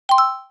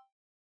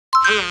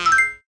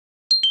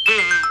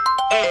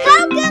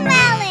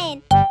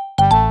CoComelon!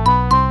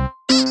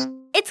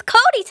 It's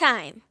Cody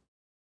time!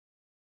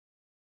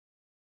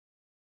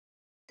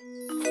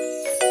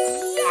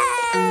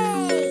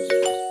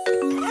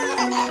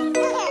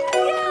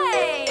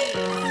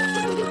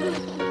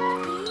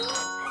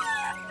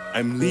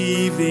 I'm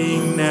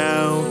leaving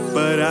now,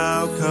 but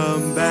I'll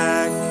come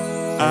back.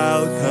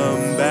 I'll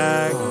come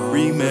back,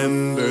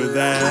 remember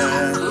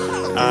that.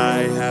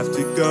 I have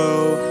to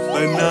go,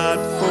 but not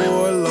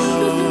for long.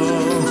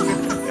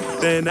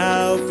 Then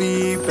I'll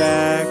be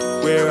back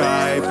where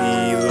I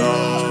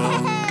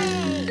belong.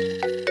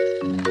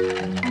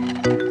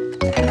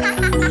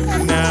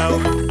 Now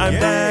I'm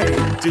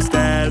back, just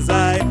as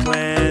I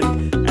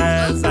planned.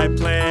 As I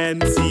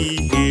planned,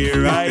 see,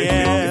 here I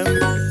am.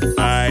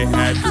 I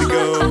had to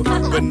go,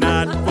 but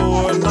not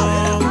for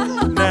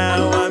long.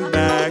 Now I'm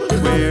back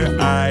where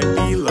I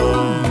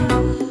belong.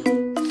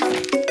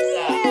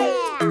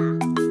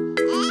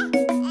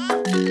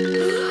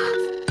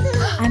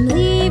 I'm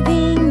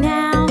leaving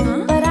now,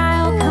 but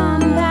I'll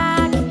come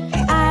back.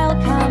 I'll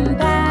come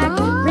back,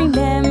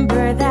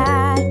 remember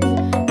that.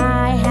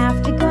 I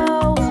have to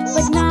go,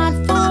 but not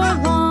for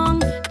long.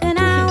 Then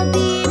I'll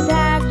be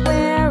back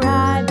where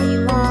I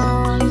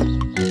belong.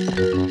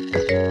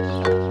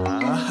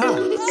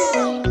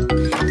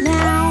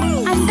 Now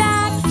I'm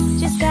back,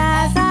 just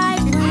as I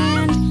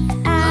planned.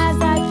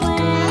 As I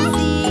planned,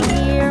 see,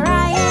 here I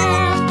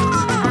am.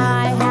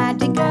 I had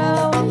to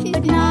go,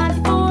 but not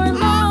for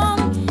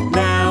long.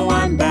 Now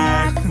I'm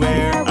back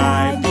where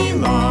I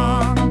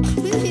belong.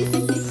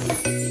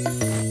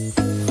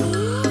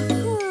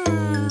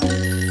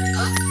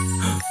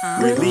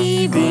 We're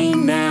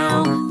leaving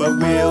now, but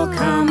we'll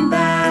come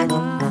back.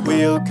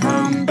 We'll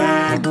come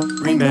back,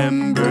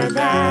 remember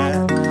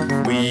that.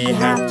 We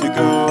have to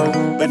go,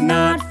 but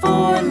not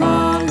for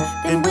long.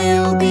 Then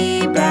we'll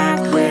be back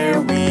where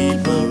we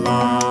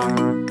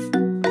belong.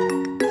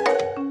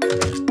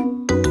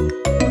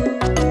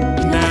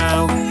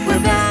 Now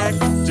we're back,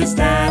 just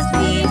as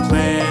we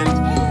planned.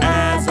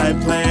 As I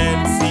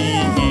planned,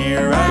 see,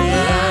 here I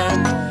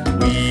am.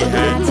 We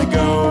had to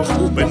go,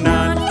 but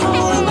not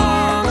for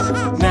long.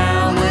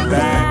 Now we're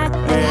back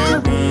where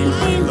we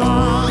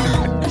belong.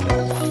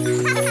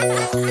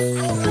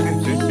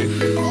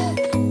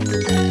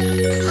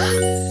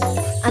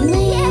 I'm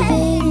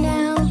leaving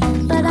now,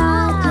 but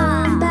I'll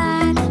come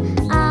back.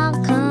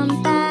 I'll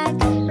come back,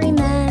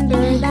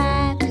 remember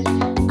that.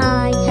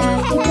 I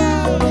have to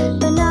go,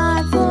 but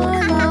not for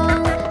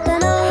long.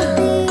 Then I'll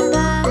be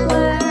back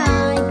where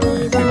I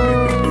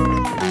belong.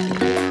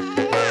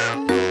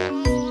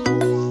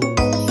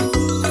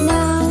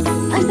 Now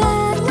I'm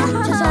back,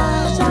 just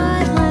as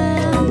I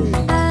planned.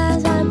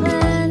 As I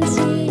planned,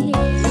 see,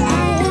 here I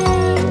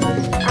am.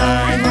 I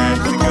had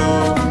to go,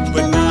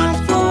 but not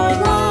for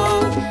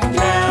long.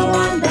 Now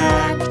I'm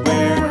back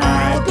where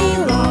I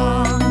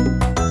belong.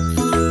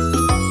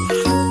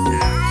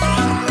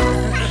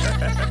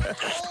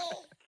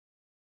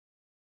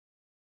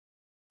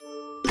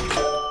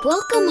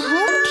 Welcome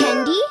home,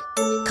 Kendi.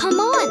 Come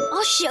on,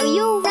 I'll show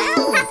you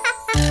around.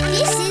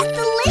 This is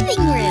the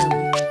living room.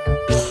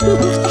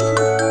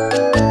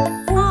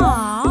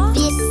 Aww.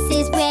 This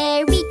is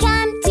where we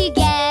come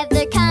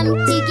together, come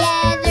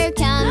together,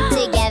 come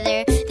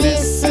together.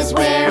 This is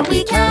where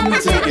we come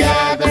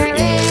together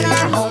in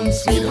our home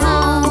sweet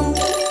home.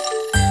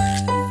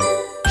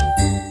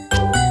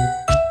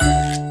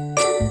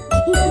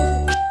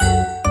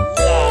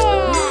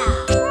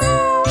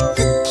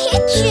 The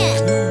kitchen.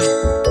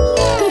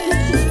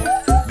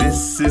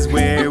 This is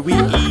where we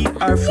eat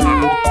our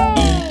food,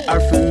 eat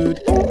our food,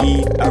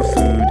 eat our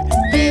food.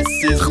 This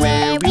is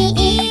where we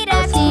eat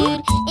our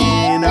food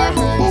in our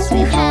home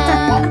sweet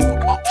home.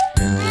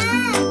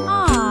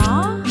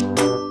 Aww.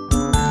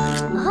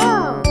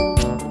 Oh.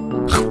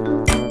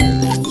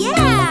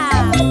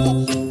 Yeah.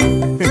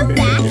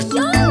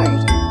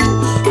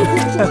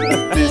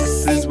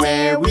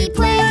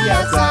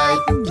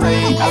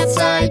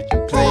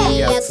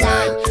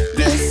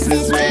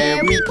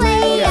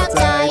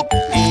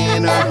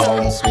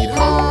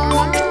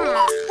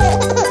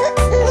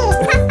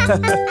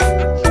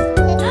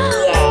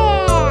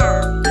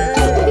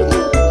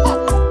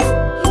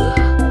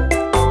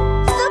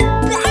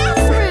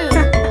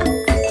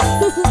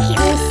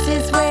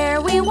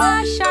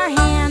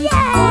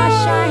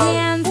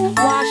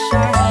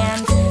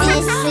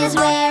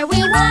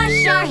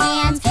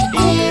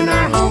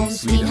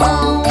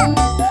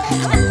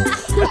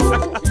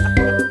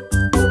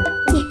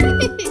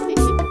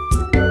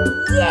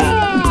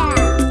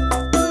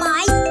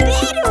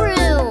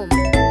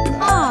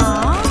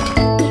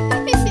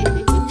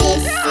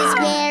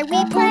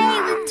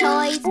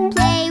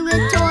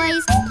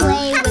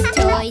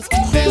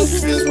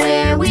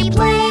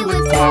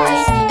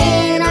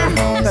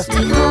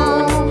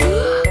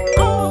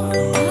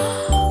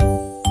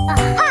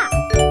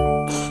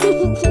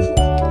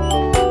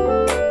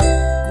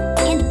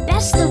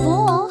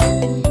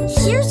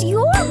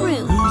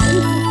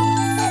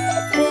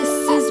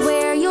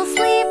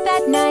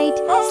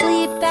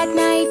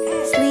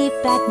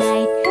 sleep at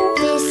night.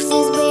 This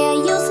is where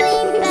you'll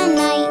sleep at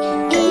night,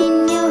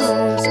 in your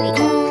home sweet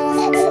home.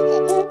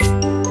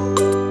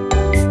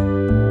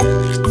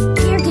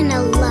 You're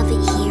gonna love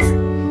it here,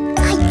 I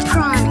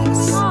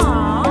promise.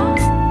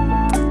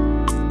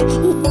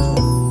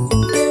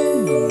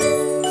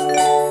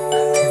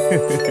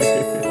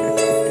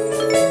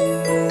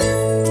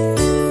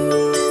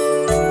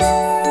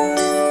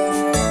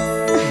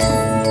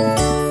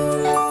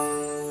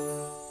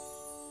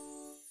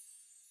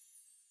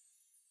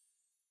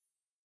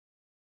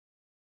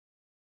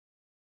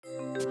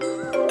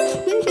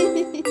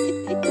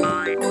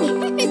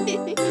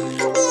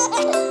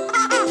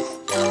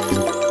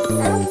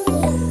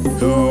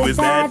 Who is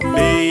that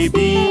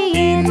baby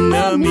in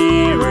the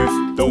mirror?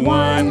 The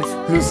one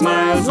who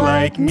smiles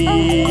like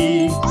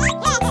me.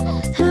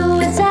 Who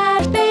is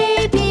that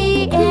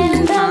baby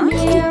in the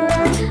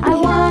mirror? I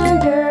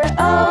wonder,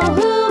 oh,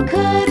 who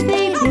could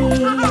they be?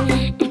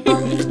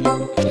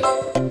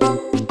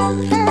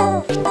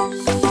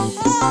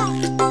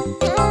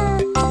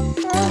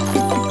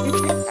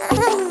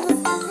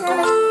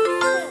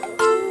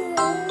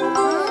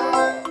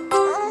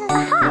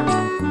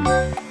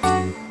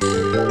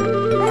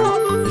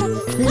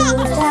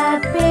 Who's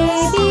that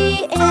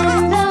baby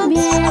in the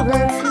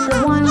mirror? The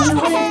one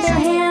with their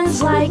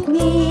hands like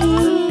me.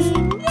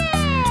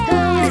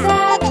 Who's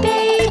that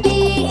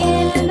baby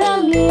in the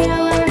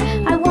mirror?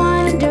 I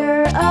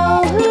wonder,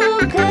 oh, who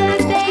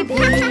could they be?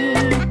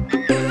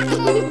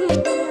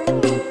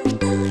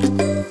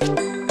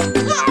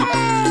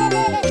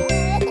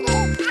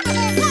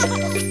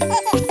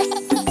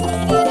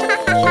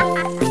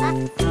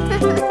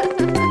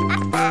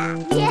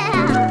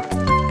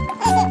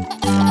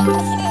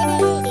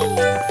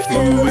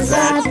 Who is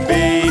that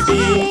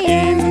baby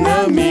in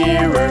the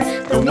mirror?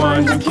 The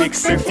one who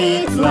kicks their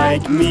feet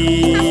like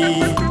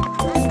me.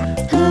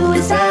 Who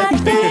is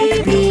that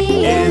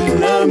baby in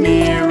the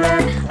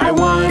mirror? I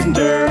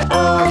wonder,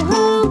 oh,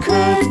 who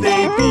could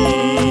they be?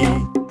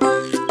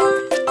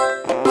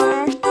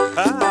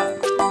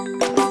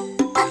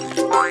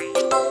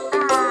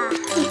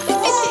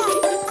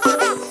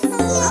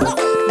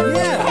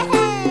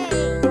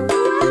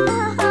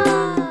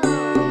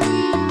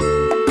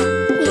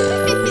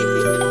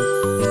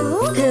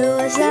 Who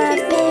is that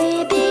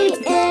baby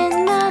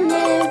in the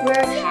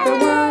mirror? The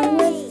one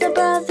with the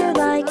brother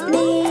like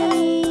me.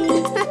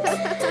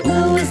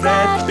 Who is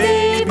that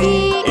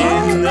baby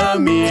in the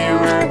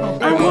mirror?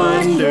 I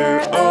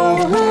wonder,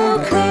 oh, who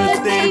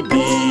could they be?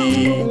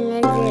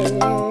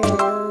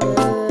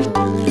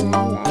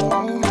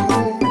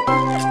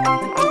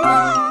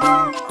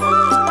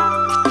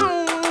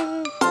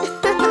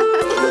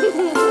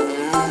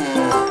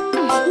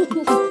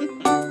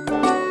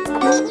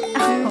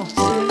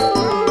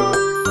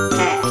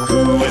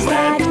 Who is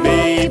that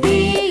baby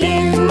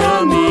in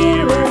the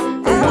mirror?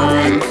 The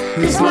one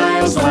who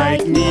smiles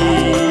like me.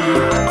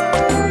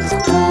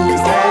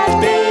 Who's that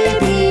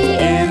baby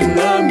in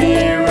the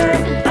mirror?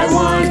 I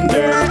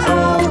wonder,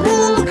 oh, who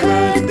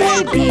could they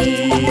be?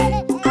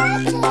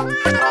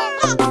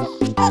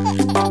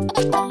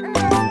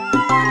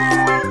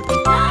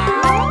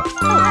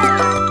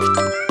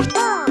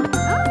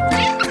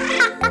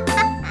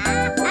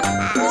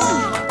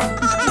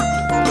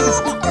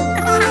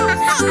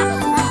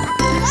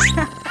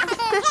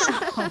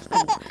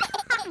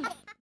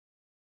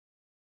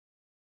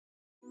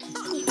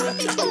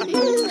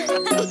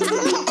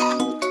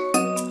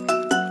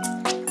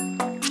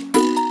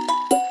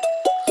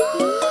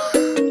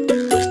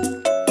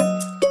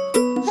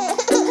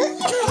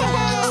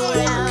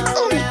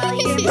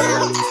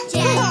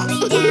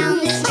 Gently down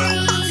the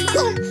stream.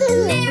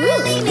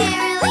 Merrily,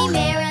 merrily,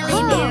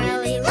 merrily,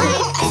 merrily,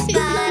 life is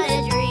but a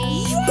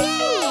dream.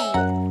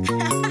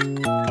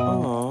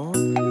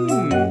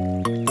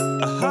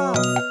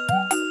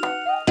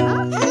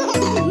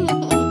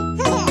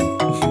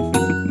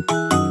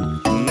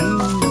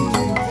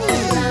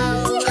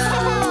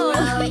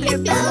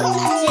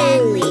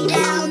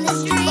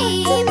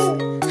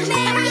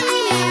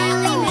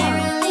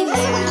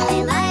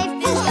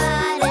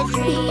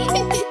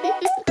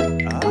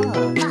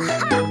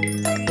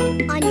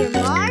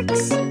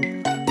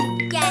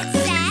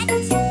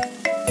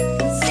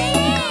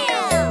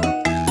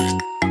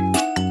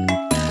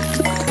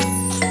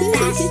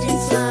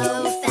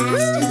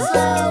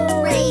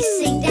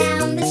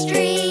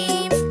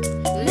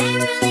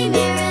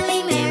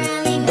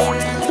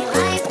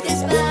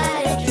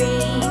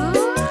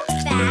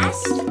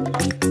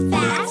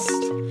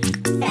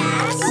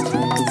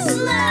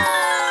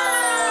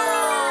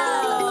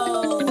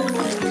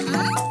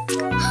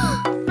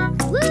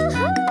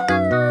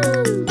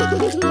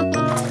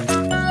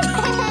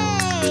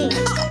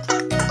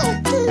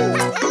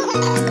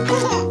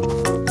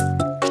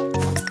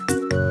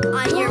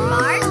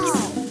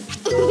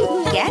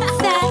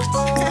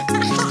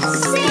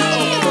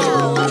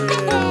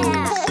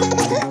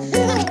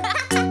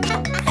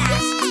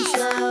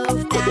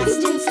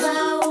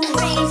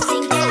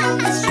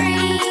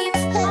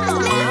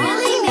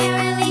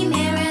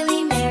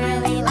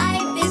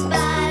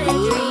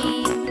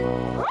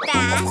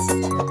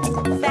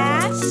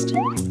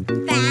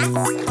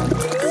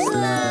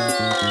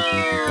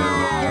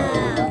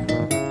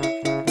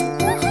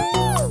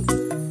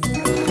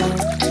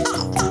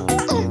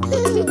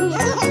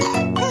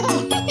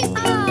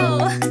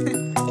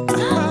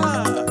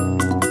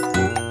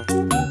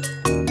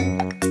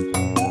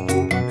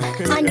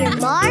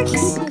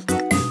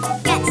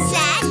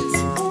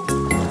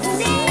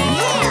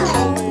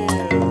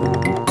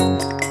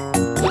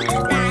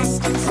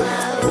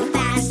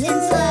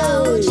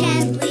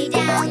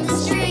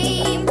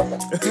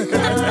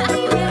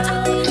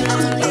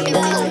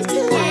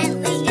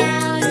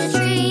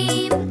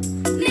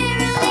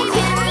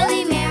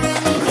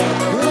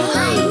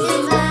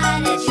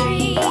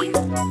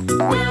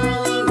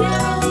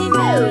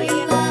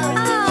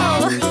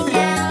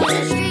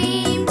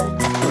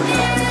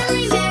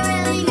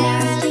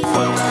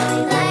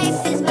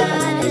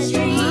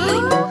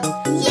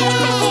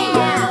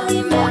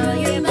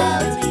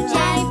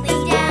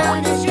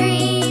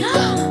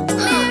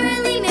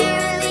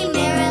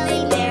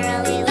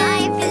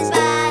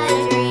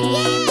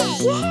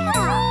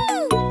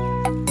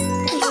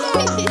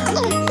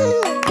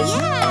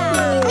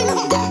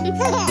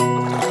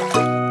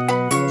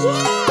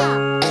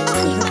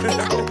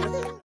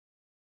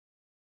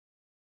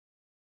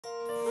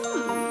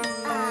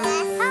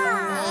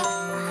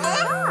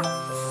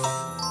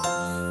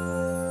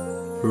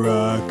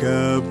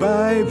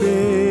 Rock-a-bye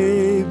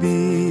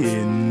baby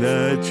in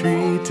the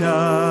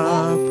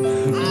treetop.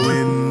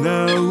 When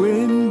the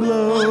wind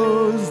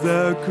blows,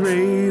 the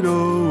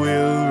cradle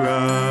will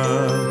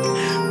rock.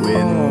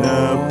 When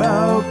the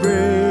bough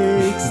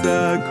breaks,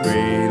 the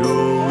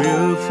cradle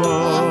will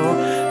fall,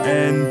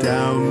 and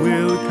down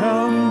will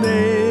come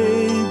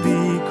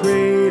baby,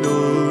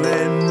 cradle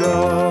and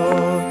all.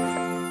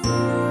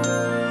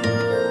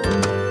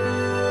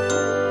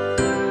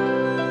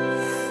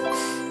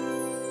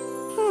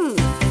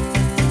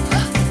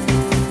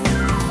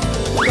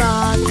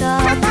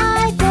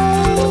 Rock-a-bye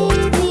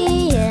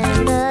baby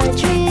in the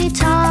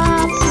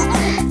treetops.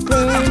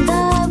 When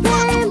the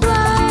wind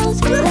blows,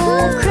 the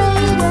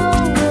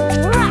cradle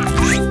will rock.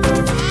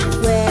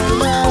 When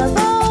the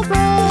bough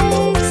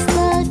breaks,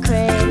 the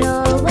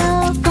cradle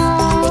will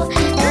fall,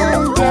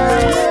 and down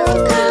will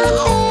come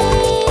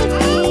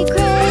baby,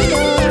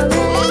 cradle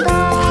and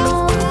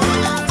all.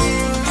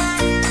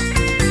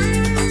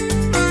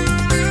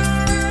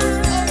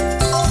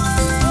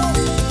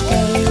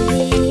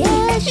 Baby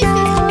is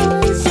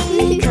yours,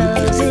 be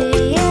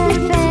cozy and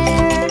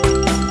fair.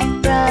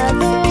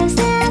 Brothers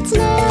dance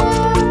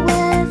near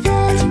with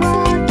his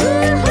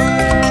rocking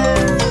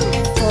hair.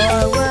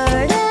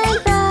 Forward and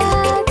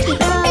back,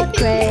 the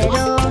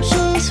cradle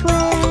she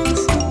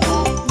swings.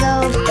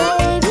 Though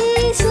baby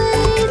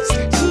sleeps,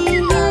 she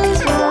hears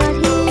what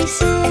he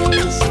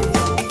sings.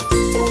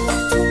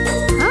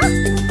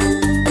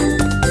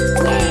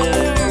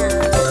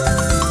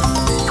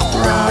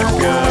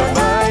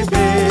 Rock-a-bye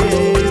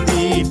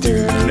baby, do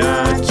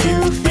not you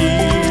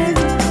fear.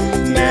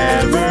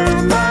 Never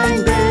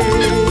mind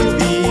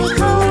baby,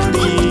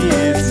 Cody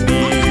is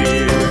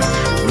near.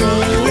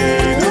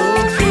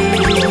 Little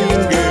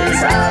fingers,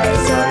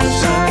 eyes are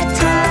shut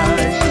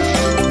tight.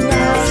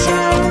 Now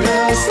sound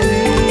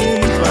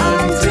asleep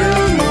until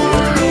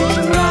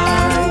morning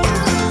light.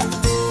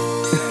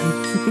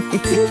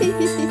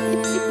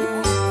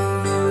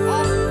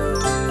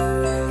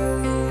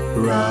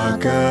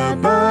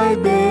 Rock-a-bye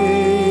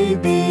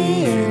baby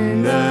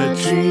in the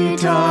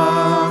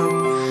treetop.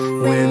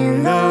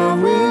 When the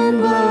wind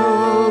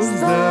blows,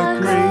 the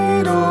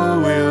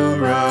cradle will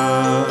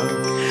rock.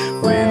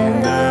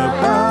 When the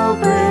bough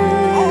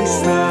breaks,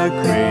 the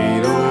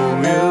cradle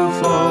will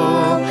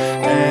fall,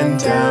 and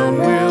down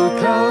will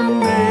come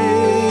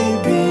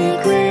baby,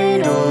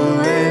 cradle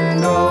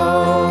and all.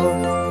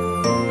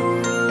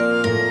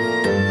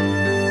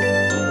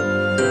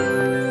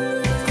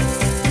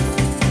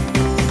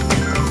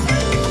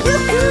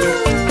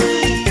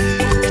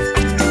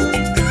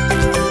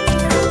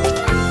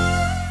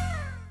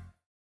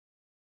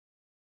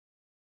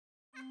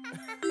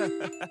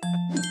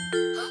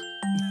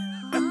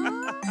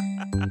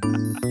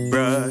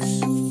 Brush,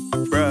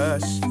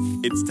 brush,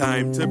 it's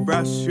time to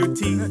brush your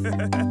teeth.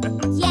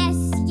 Yes,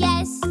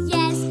 yes,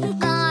 yes,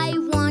 I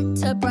want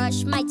to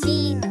brush my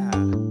teeth.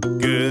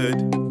 Good,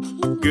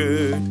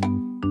 good,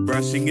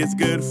 brushing is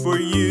good for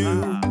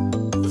you.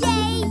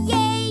 Yay,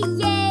 yay,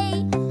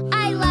 yay,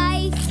 I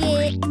like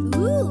it.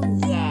 Ooh,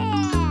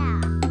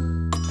 yeah.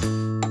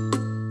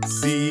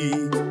 See,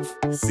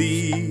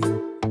 see,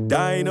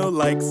 Dino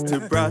likes to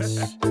brush.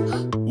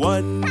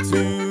 1,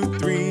 2,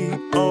 3,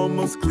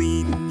 almost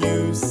clean,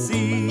 you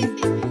see.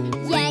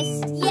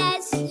 Yes,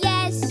 yes,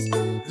 yes,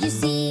 you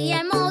see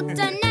I'm all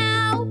done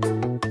now.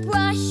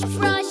 Brush,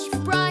 brush,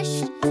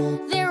 brush,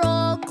 they're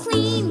all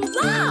clean.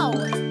 Wow!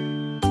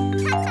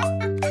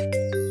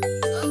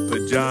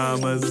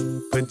 Pajamas,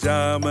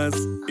 pajamas,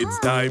 it's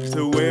time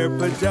to wear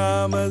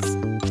pajamas.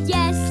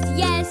 Yes,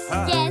 yes,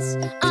 yes,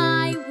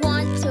 I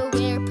want to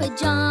wear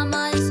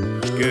pajamas.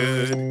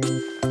 Good,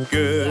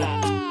 good,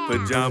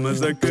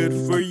 pajamas are good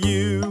for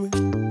you.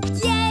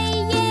 Yay,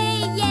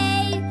 yay,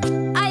 yay,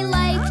 I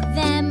like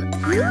them.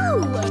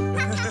 Ooh!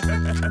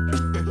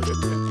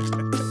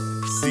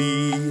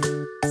 See,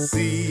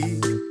 see,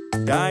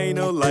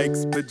 Dino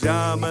likes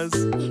pajamas.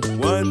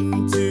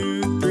 1,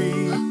 2,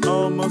 3,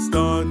 almost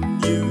on,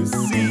 you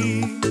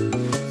see.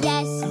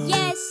 Yes,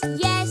 yes,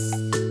 yes,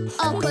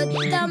 I'll put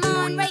them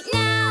on right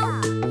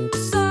now.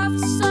 Soft,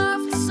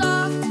 soft,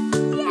 soft,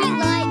 we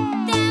like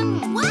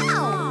them.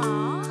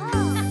 Wow!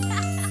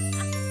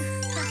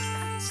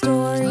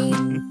 Story,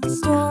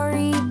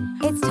 story,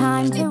 it's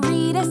time to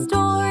read a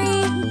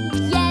story.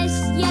 Yes,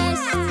 yes,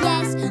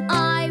 yes,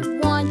 I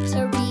want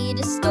to read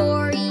a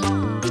story.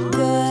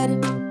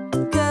 Good,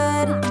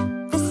 good,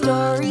 the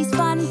story's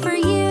fun for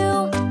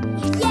you.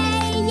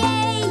 Yay,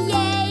 yay,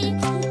 yay,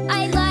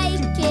 I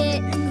like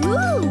it.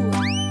 Ooh!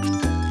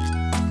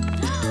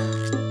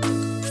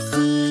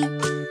 See,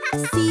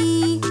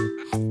 see,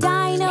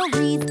 Dino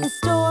reads the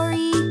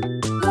story.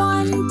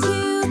 1,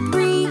 2,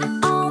 3,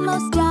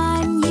 almost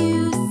done,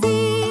 you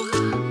see.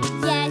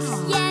 Yes,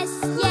 yes,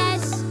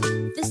 yes,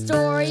 the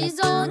story's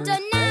all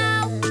done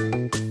now.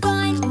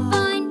 Fun,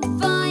 fun,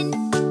 fun,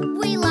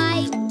 we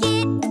like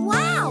it.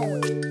 Wow!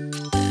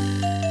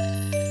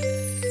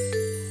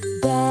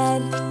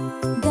 Bed,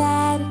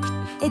 bed,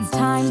 it's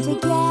time to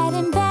get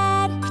in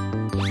bed.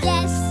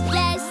 Yes,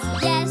 yes,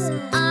 yes,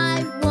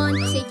 I want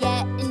to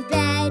get in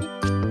bed.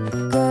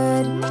 Good,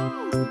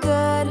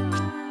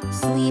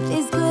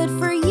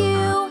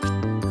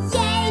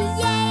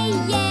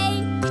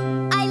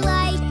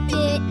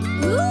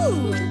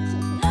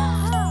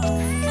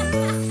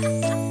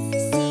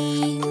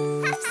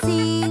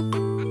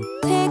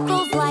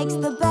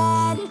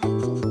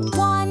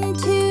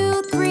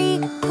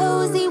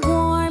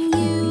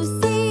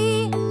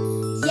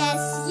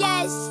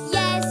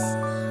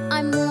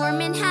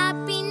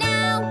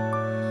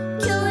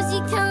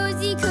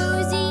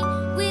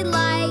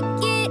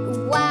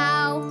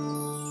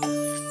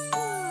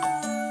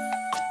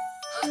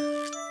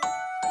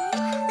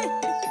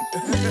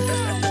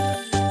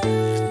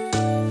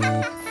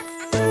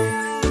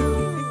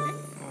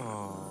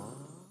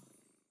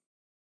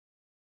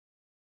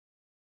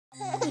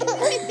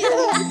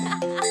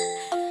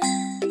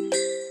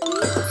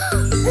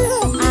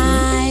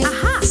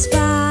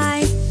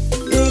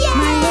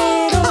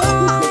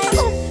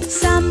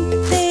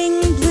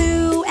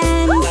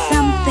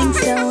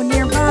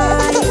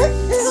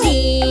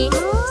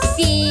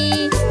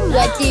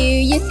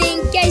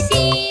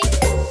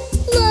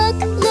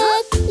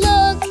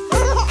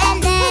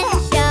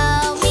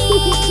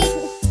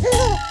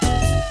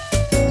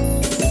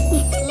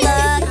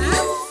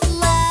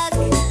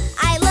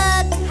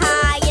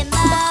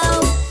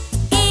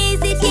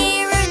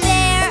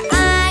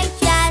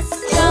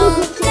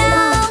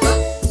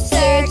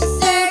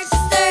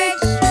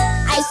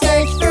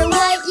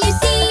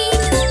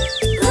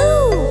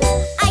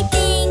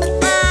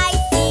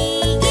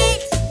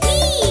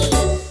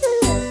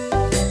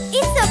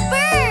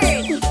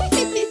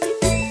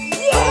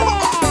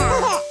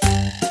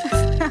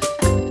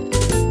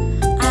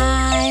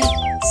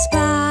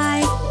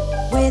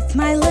 with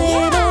my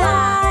little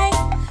eye.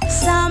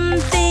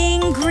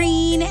 Something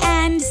green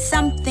and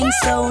something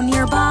so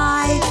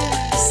nearby.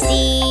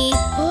 See,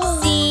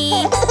 see,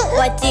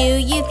 what do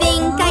you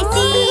think I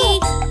see?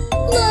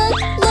 Look,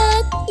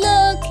 look,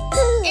 look,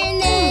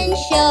 and then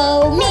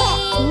show me.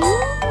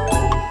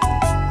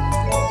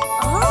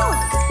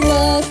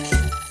 Look,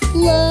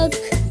 look,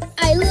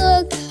 I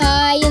look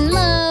high and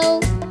low.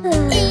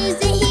 Is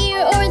it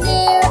here or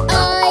there?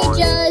 I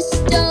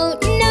just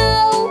don't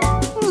know.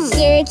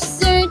 Search,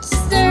 search,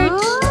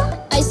 search.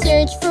 I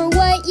search for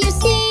what you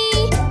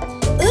see.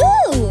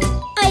 Ooh,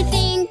 I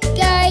think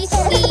I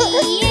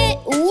see it.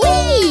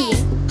 Wee!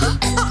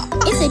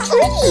 It's a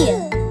tree.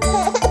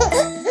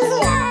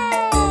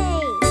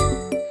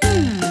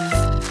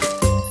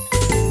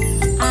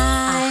 I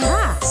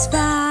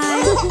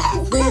spy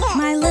with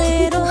my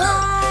little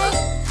eye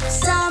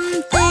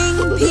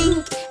something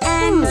pink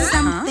and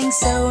something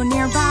so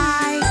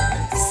nearby.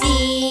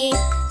 See,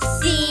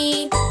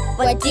 see,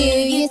 what do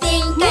you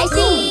think I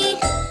see?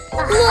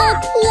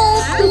 Look,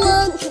 look,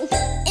 look,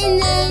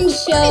 and then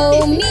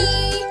show me.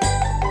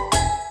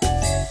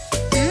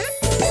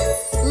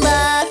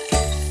 Look,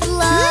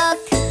 look,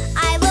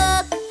 I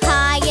look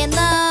high and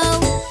low.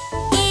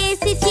 Is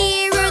it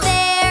here or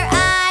there?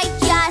 I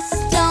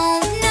just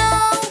don't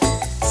know.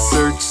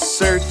 Search,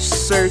 search,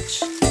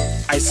 search.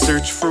 I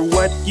search for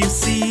what you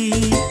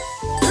see.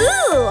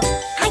 Ooh,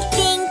 I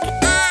think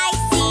I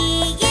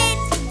see it.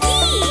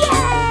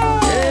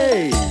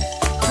 Hey!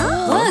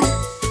 Look,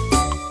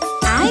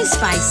 I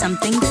spy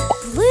something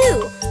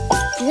Blue,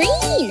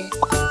 green,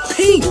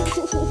 pink.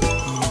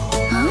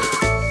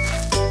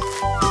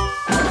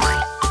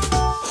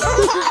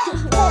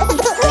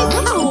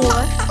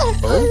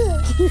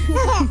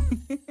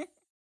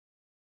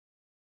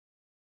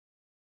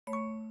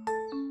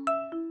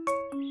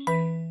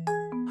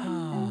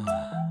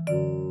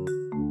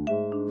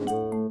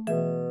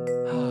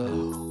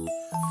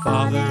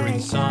 Father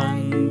and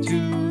son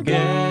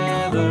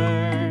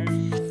together.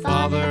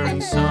 Father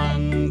and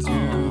son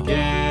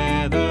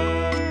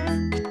together.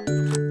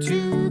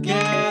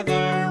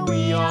 Together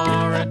we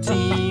are a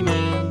team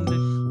and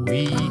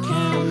we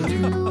can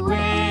do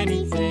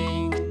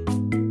anything.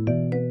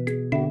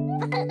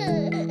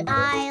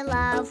 I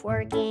love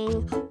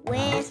working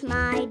with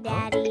my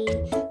daddy.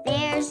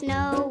 There's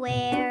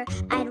nowhere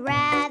I'd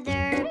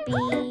rather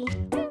be.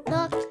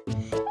 Look,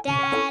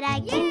 Dad, I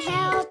can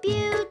help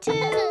you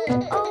too.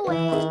 Oh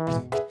wait,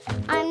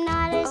 I'm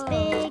not as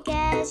big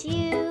as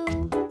you.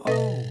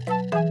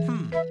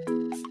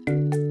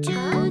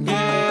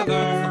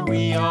 Together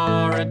we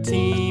are a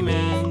team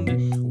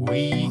and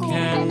we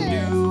can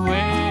do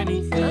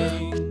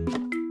anything.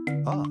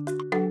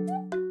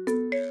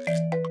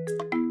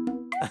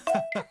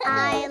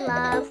 I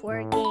love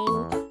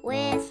working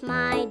with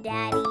my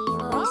daddy.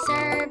 We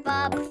serve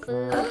up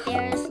food,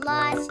 there's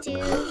lots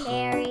to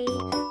carry.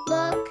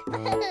 Look,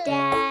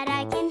 Dad,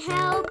 I can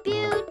help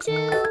you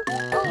too.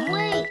 Oh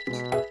wait,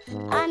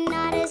 I'm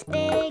not as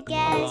big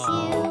as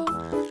you.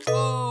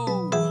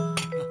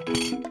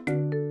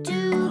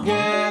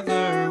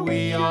 Together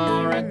we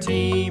are a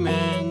team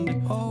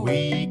and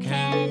we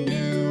can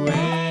do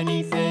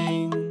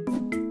anything.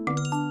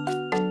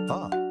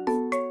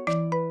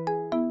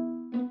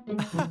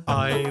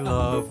 I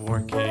love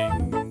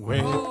working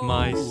with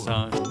my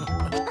son.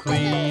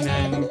 Clean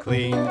and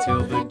clean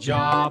till the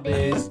job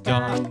is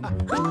done.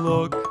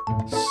 Look,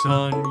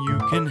 son, you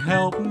can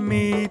help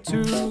me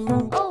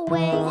too. Oh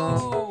wait,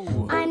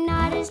 I'm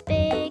not as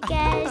big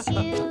as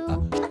you.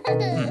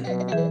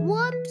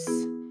 Whoops.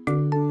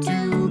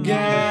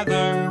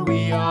 Together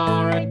we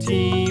are a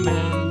team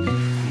and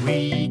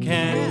we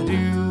can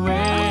do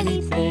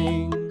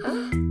anything.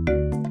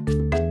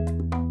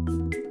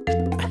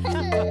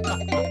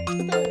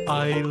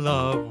 I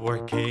love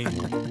working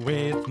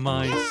with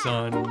my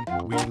son.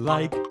 We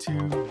like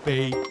to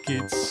bake,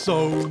 it's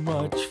so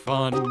much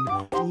fun.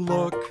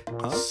 Look,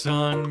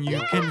 son,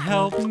 you can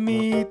help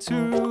me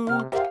too.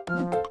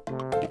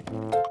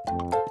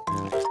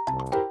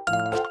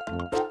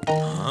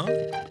 Huh?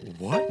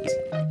 What?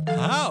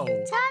 How?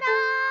 Ta-da!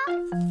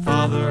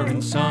 Father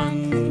and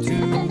son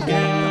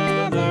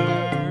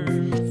together.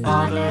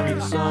 Father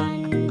and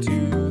son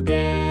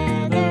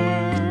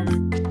together.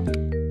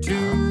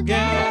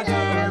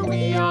 Together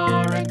we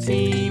are a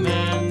team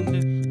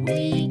and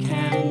we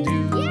can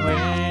do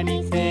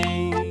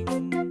anything.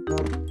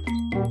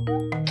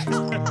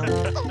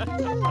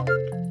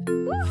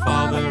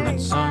 Father and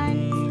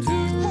son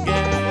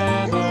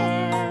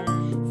together.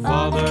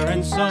 Father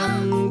and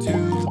son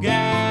together.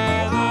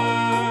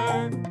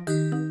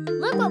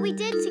 Look what we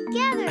did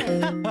together.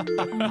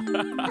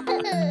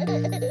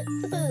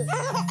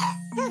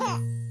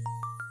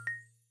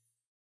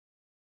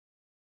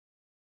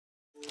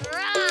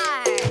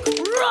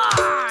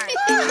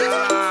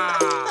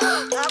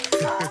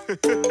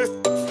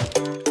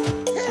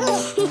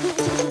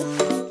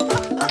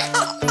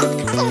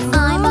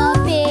 I'm a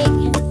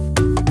big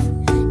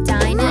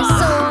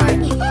dinosaur.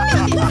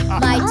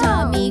 My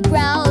tummy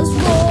growls,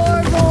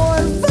 roar, roar,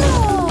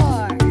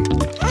 roar.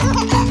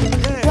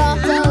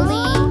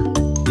 Broccoli,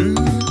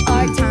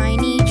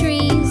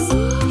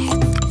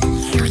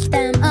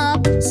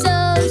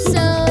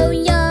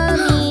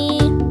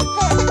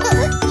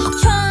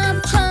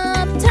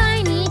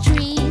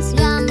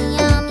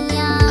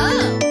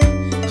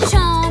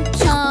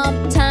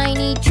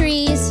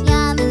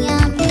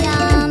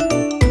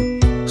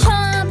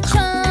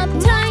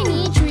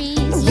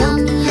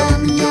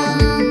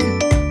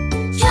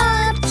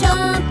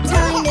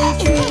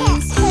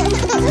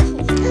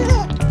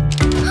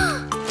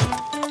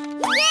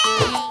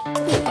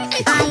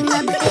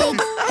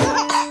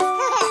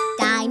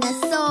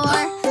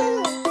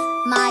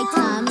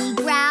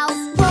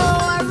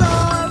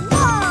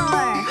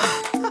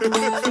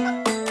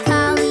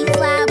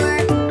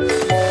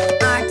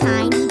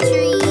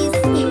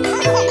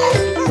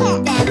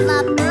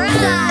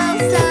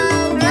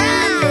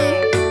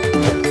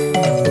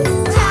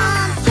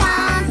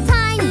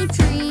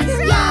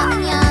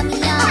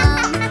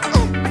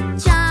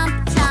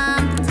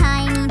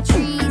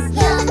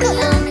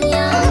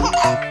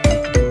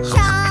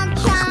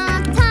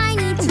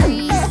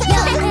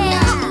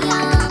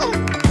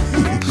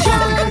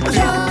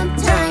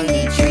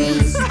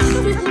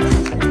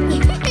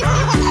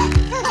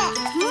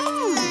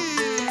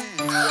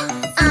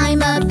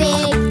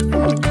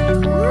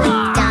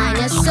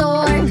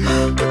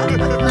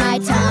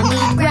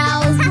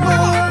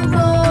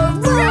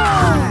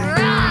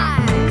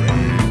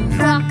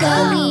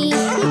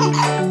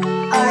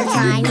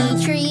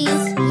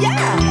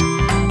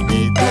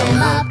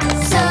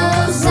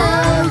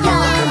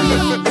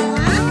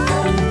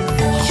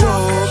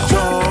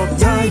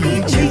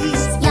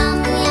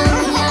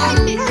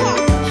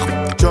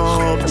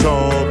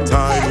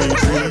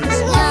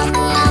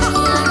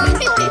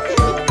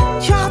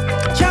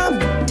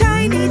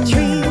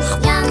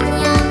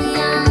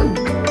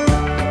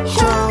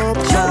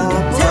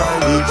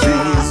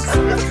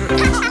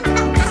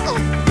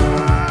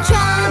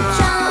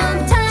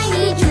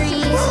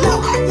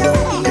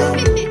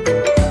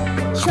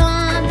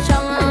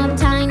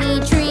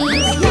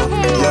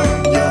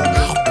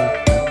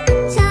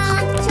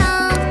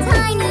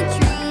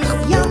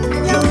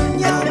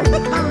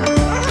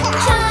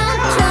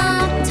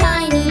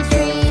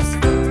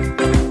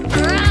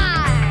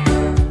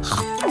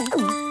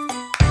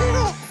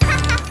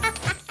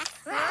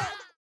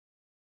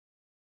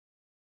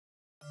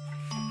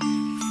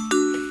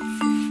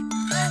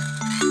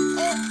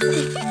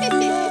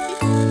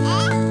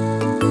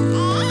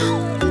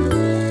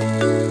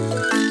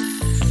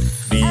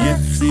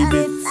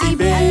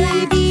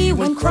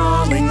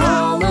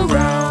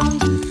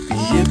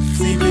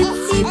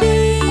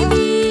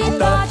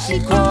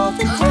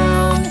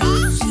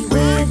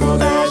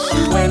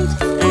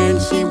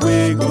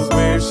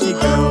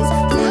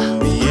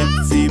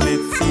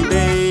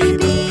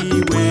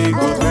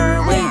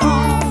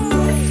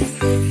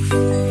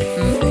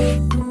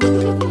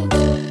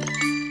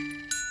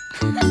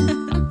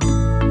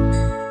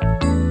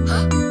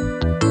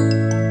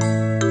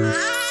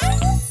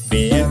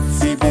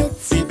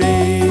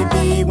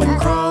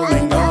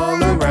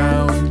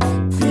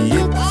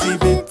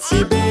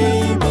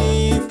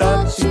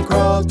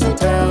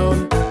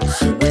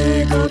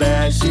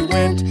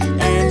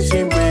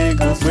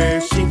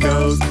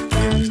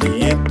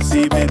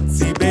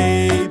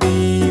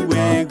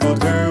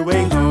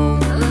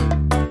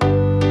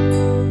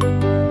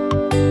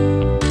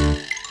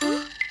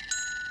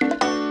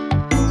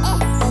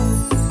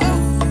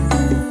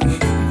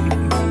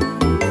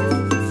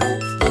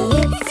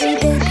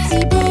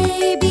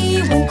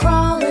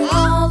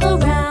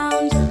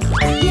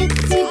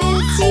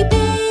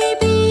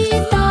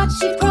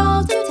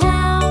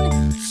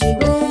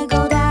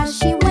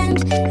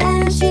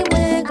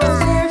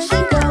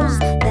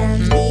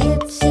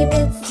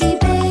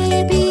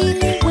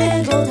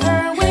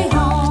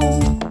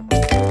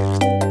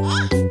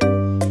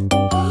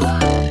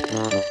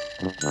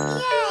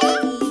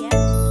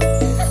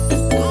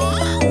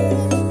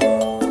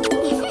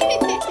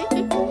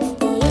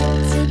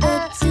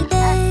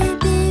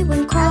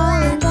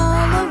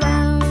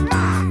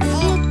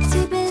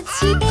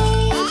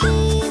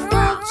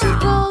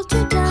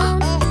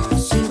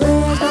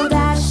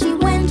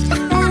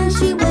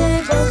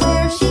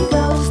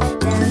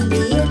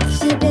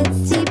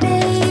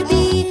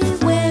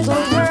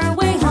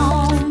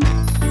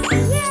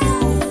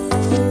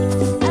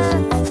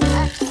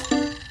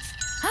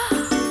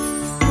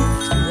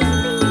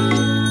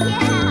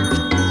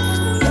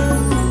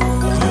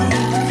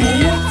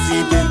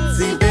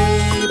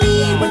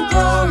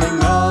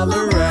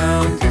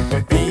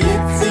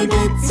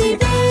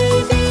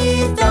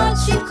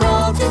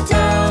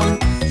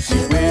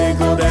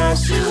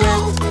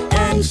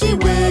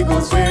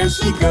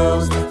 she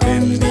goes.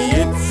 Then the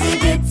itsy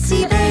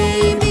bitsy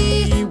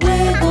baby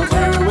wiggled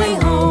her way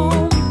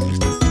home.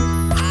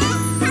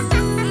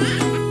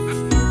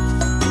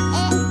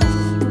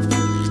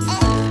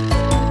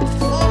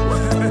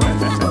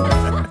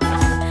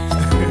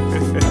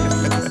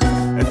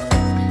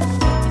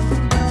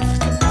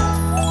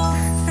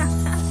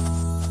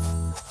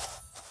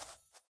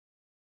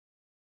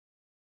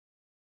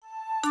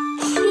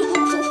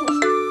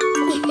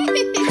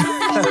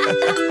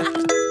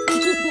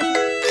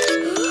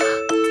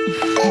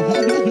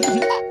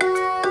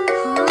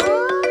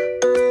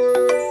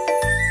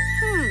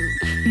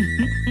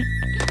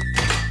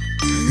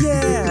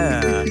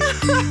 Yeah!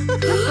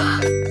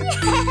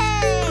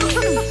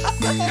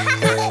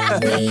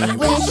 We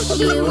wish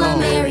you a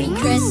Merry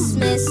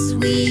Christmas.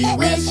 We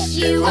wish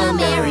you a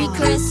Merry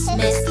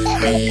Christmas.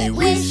 We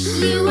wish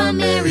you a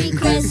Merry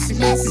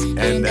Christmas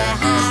and a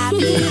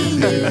Happy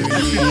New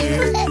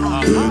Year.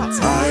 Good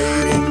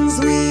tidings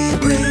we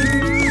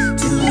bring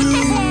to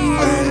you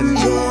and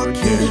your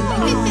kin.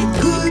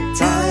 Good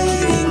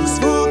tidings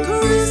for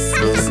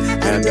Christmas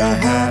and a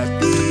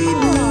Happy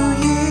New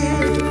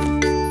Year.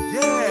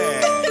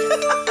 Yeah!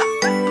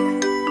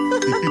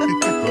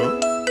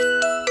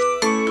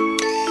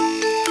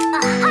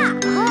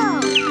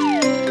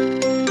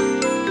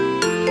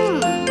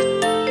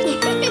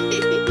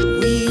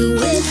 We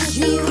wish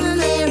you a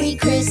Merry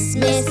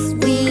Christmas.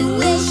 We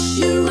wish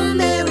you a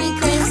Merry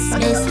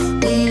Christmas.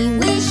 We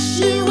wish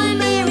you a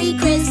Merry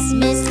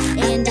Christmas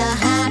and a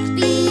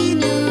Happy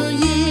New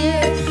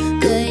Year.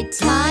 Good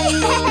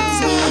tidings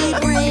we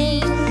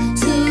bring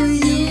to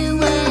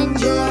you and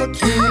your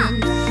kin.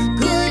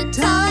 Good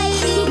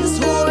tidings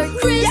for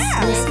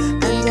Christmas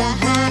and a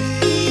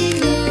Happy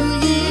New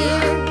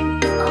Year.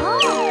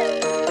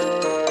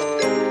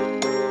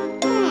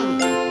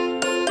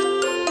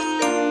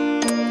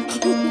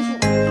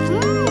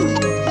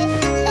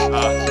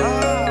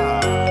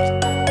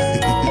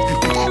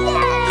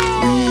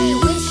 We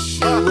wish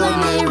you a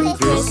Merry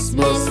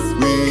Christmas.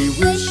 We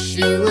wish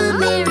you a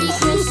Merry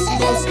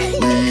Christmas.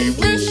 We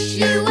wish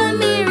you a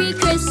Merry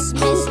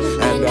Christmas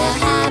and a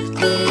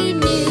Happy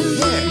New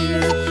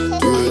Year.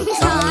 Good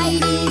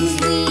tidings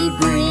we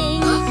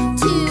bring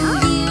to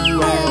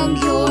you and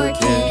your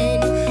kin.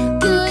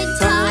 Good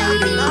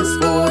tidings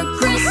for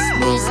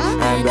Christmas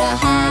and a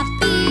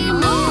Happy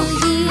New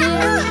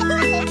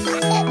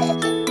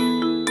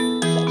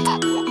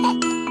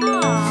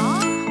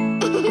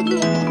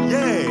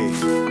Yay!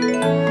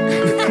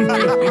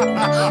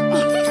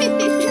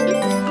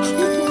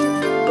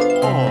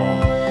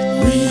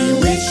 We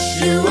wish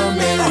you a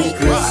Merry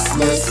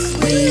Christmas.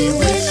 We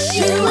wish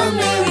you a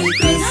Merry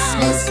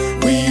Christmas.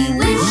 We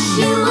wish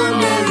you a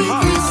Merry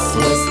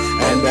Christmas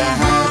and a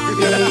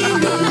Happy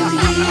New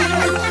Year.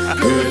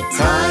 Good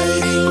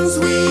tidings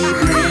we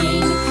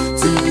bring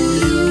to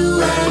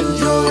you and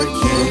your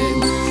kin.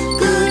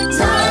 Good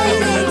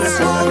tidings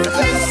for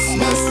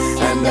Christmas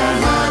and a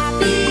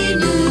Happy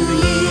New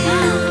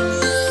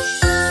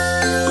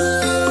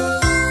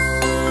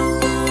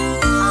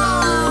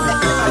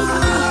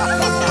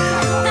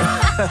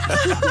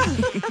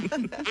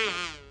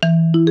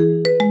Year.